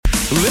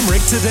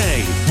Limerick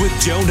Today with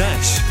Joe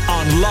Nash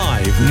on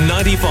Live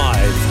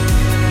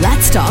 95.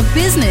 Let's talk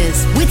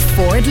business with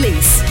Ford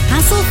Lease.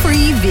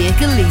 Hassle-free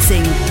vehicle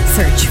leasing.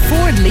 Search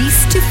Ford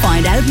Lease to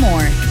find out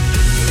more.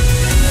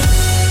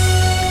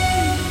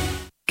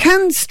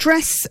 Can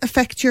stress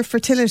affect your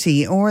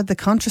fertility or the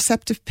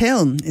contraceptive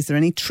pill? Is there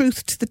any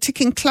truth to the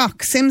ticking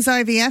clock? Sims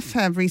IVF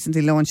have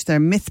recently launched their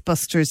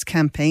Mythbusters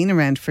campaign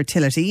around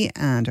fertility,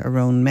 and our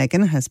own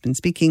Megan has been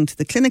speaking to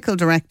the clinical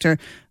director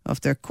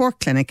of their Cork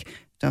clinic,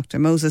 Dr.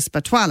 Moses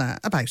Batwala,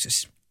 about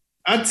it.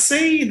 I'd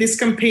say this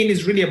campaign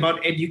is really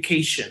about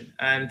education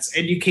and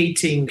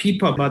educating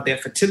people about their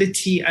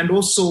fertility, and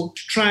also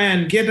to try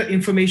and get the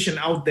information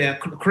out there,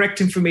 correct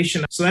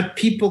information, so that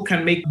people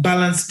can make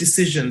balanced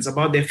decisions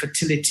about their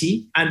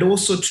fertility, and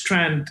also to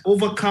try and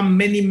overcome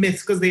many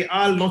myths, because there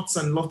are lots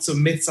and lots of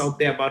myths out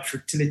there about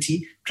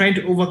fertility, trying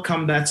to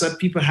overcome that so that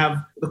people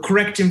have the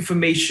correct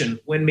information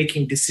when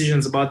making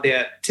decisions about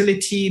their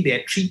fertility,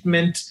 their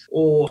treatment,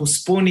 or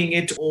postponing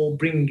it or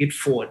bringing it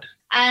forward.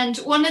 And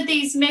one of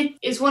these myths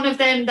is one of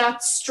them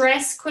that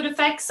stress could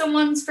affect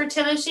someone's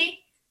fertility?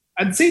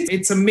 I'd say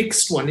it's a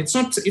mixed one. It's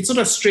not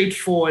a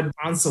straightforward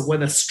answer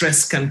whether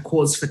stress can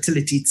cause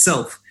fertility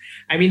itself.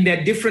 I mean,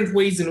 there are different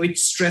ways in which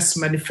stress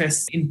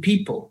manifests in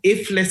people.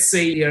 If, let's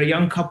say, you're a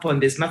young couple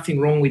and there's nothing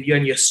wrong with you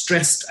and you're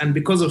stressed, and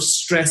because of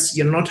stress,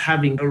 you're not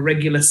having a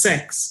regular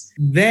sex,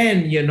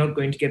 then you're not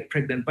going to get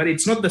pregnant. But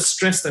it's not the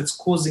stress that's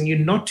causing you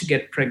not to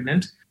get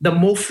pregnant. The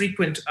more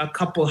frequent a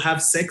couple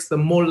have sex, the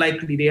more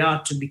likely they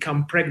are to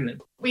become pregnant.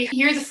 We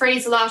hear the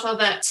phrase a lot of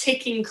a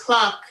ticking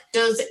clock.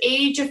 Does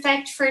age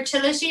affect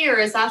fertility, or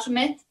is that a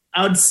myth?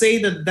 I would say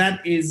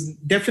that is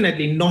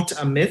definitely not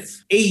a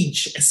myth.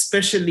 Age,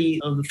 especially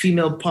of the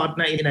female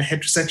partner in a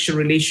heterosexual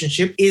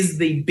relationship, is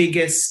the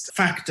biggest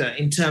factor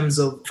in terms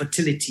of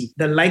fertility.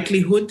 The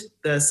likelihood,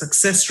 the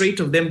success rate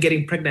of them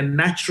getting pregnant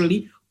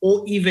naturally,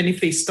 or even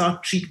if they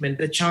start treatment,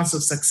 the chance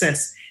of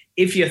success.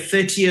 If you're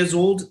 30 years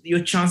old,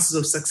 your chances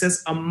of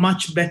success are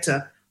much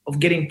better of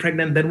getting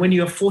pregnant than when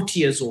you're 40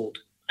 years old.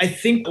 I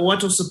think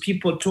what also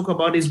people talk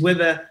about is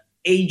whether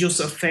age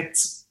also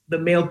affects the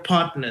male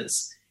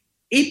partners.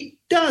 It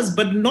does,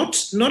 but not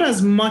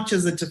as much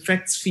as it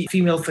affects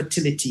female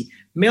fertility.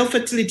 Male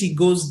fertility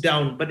goes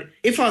down, but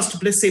if I was to,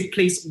 let's say,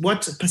 place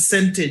what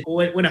percentage,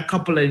 or when a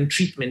couple are in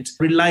treatment,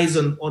 relies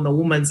on a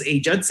woman's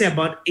age, I'd say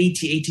about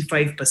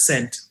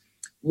 80-85%.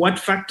 What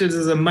factors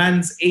does a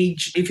man's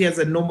age, if he has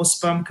a normal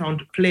sperm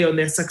count, play on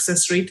their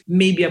success rate?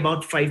 Maybe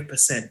about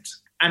 5%.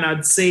 And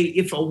I'd say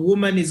if a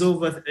woman is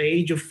over the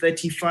age of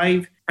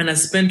 35 and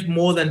has spent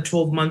more than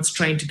 12 months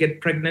trying to get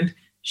pregnant,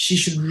 she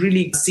should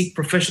really seek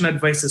professional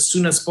advice as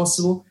soon as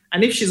possible.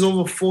 And if she's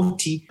over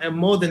 40 and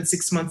more than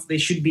 6 months, they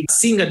should be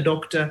seeing a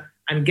doctor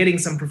and getting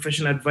some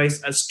professional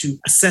advice as to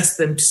assess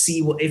them to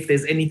see if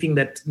there's anything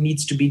that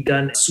needs to be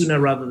done sooner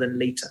rather than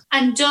later.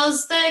 And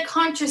does the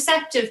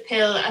contraceptive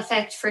pill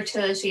affect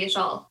fertility at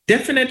all?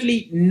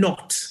 Definitely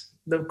not.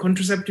 The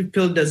contraceptive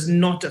pill does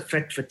not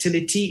affect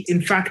fertility.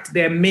 In fact,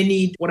 there are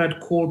many what I'd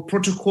call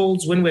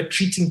protocols when we're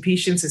treating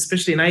patients,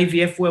 especially in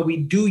IVF, where we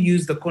do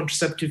use the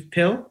contraceptive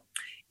pill.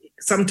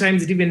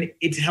 Sometimes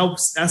it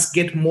helps us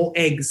get more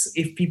eggs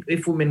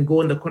if women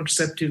go on the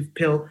contraceptive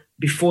pill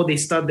before they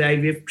start the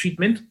IVF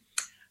treatment.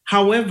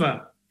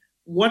 However,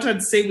 what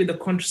I'd say with the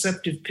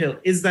contraceptive pill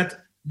is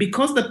that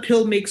because the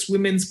pill makes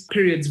women's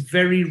periods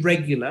very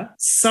regular,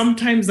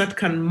 sometimes that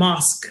can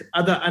mask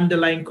other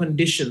underlying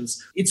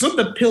conditions. It's not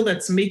the pill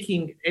that's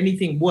making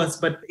anything worse,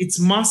 but it's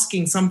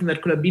masking something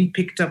that could have been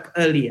picked up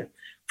earlier.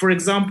 For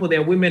example,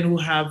 there are women who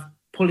have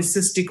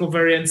polycystic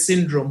ovarian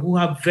syndrome, who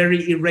have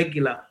very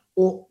irregular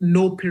or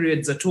no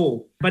periods at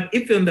all. But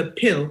if they're on the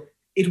pill,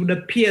 it would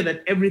appear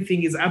that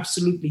everything is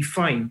absolutely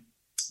fine,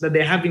 that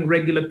they're having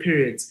regular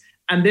periods.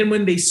 And then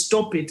when they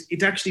stop it,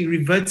 it actually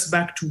reverts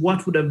back to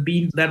what would have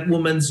been that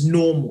woman's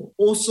normal.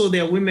 Also,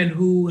 there are women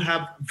who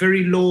have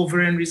very low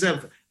ovarian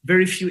reserve,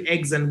 very few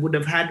eggs, and would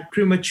have had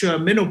premature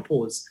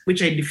menopause,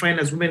 which I define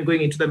as women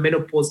going into the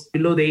menopause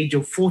below the age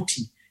of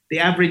 40. The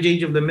average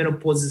age of the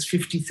menopause is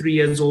 53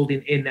 years old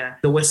in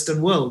the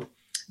Western world.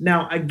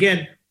 Now,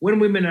 again, when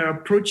women are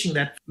approaching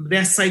that,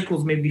 their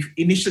cycles may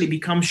initially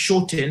become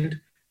shortened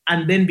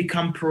and then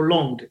become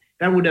prolonged.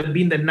 That would have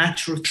been the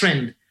natural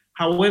trend.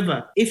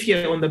 However, if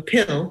you're on the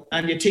pill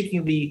and you're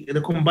taking the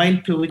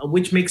combined pill,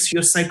 which makes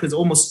your cycles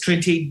almost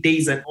 28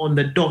 days and on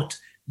the dot,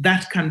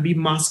 that can be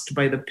masked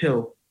by the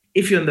pill.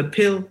 If you're on the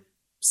pill,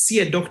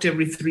 see a doctor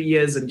every 3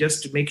 years, and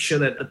just to make sure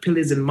that the pill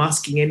isn't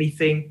masking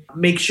anything.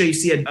 Make sure you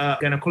see a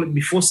gynecologist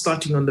before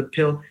starting on the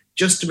pill,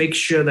 just to make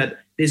sure that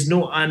there's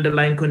no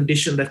underlying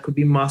condition that could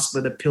be masked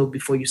by the pill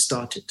before you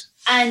start it.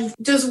 And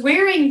does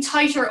wearing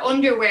tighter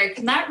underwear,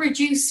 can that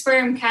reduce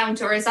sperm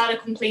count, or is that a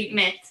complete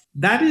myth?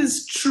 That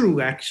is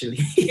true, actually.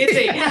 Is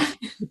it? Yeah.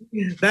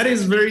 That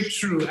is very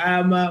true.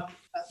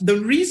 The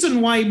reason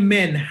why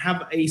men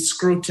have a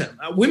scrotum,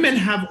 women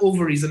have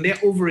ovaries, and their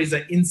ovaries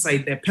are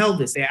inside their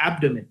pelvis, their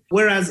abdomen,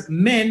 whereas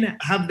men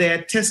have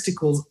their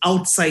testicles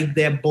outside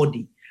their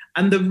body.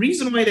 And the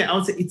reason why they're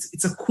outside,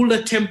 it's a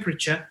cooler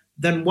temperature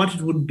than what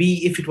it would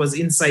be if it was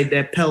inside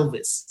their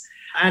pelvis.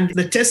 And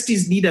the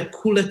testes need a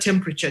cooler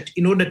temperature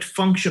in order to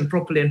function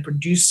properly and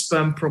produce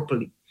sperm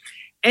properly.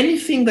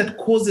 Anything that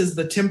causes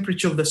the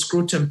temperature of the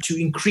scrotum to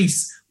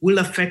increase will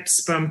affect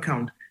sperm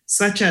count,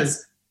 such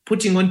as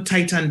putting on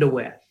tight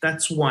underwear.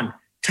 That's one.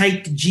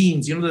 Tight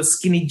jeans, the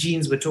skinny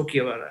jeans we're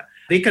talking about.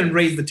 They can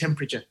raise the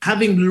temperature.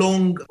 Having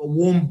long,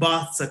 warm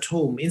baths at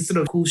home instead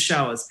of cool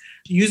showers.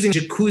 Using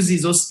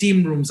jacuzzis or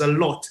steam rooms a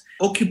lot.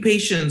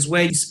 Occupations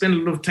where you spend a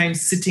lot of time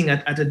sitting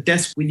at a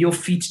desk with your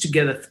feet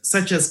together,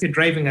 such as you're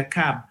driving a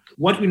cab.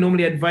 What we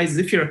normally advise is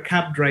if you're a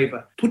cab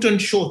driver, put on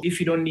shorts if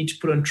you don't need to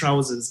put on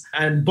trousers,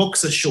 and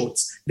boxer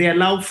shorts. They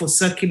allow for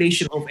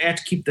circulation of air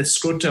to keep the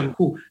scrotum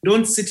cool.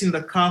 Don't sit in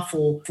the car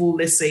for full,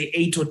 let's say,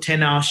 8 or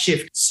 10 hour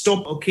shift.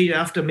 Stop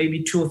after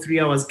maybe 2 or 3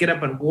 hours, get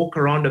up and walk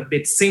around a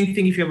bit. Same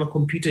thing if you have a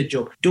computer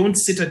job. Don't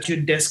sit at your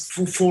desk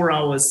for 4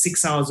 hours,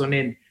 6 hours on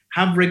end.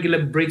 Have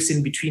regular breaks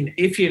in between.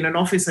 If you're in an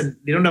office and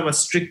they don't have a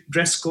strict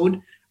dress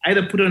code,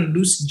 either put on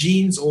loose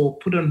jeans or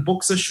put on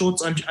boxer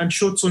shorts and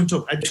shorts on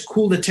top and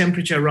cool the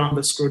temperature around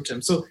the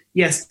scrotum. So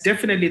yes,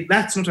 definitely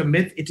that's not a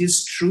myth. It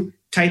is true.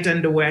 Tight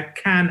underwear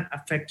can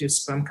affect your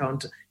sperm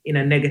count in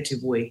a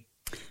negative way.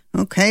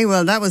 Okay,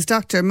 well, that was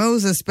Dr.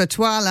 Moses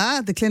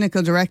Batwala, the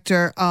clinical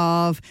director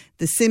of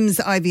the Sims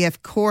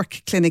IVF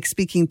Cork Clinic,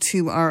 speaking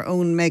to our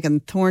own Megan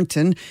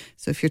Thornton.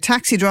 So if your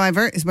taxi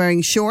driver is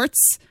wearing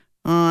shorts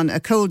on a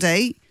cold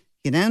day,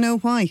 you now know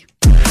why.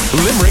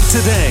 Limerick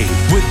Today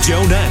with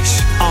Joe Nash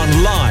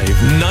on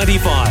Live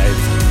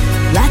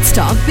 95. Let's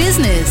talk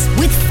business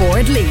with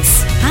Ford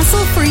Lease.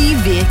 Hassle-free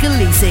vehicle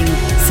leasing.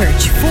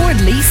 Search Ford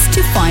Lease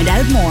to find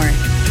out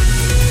more.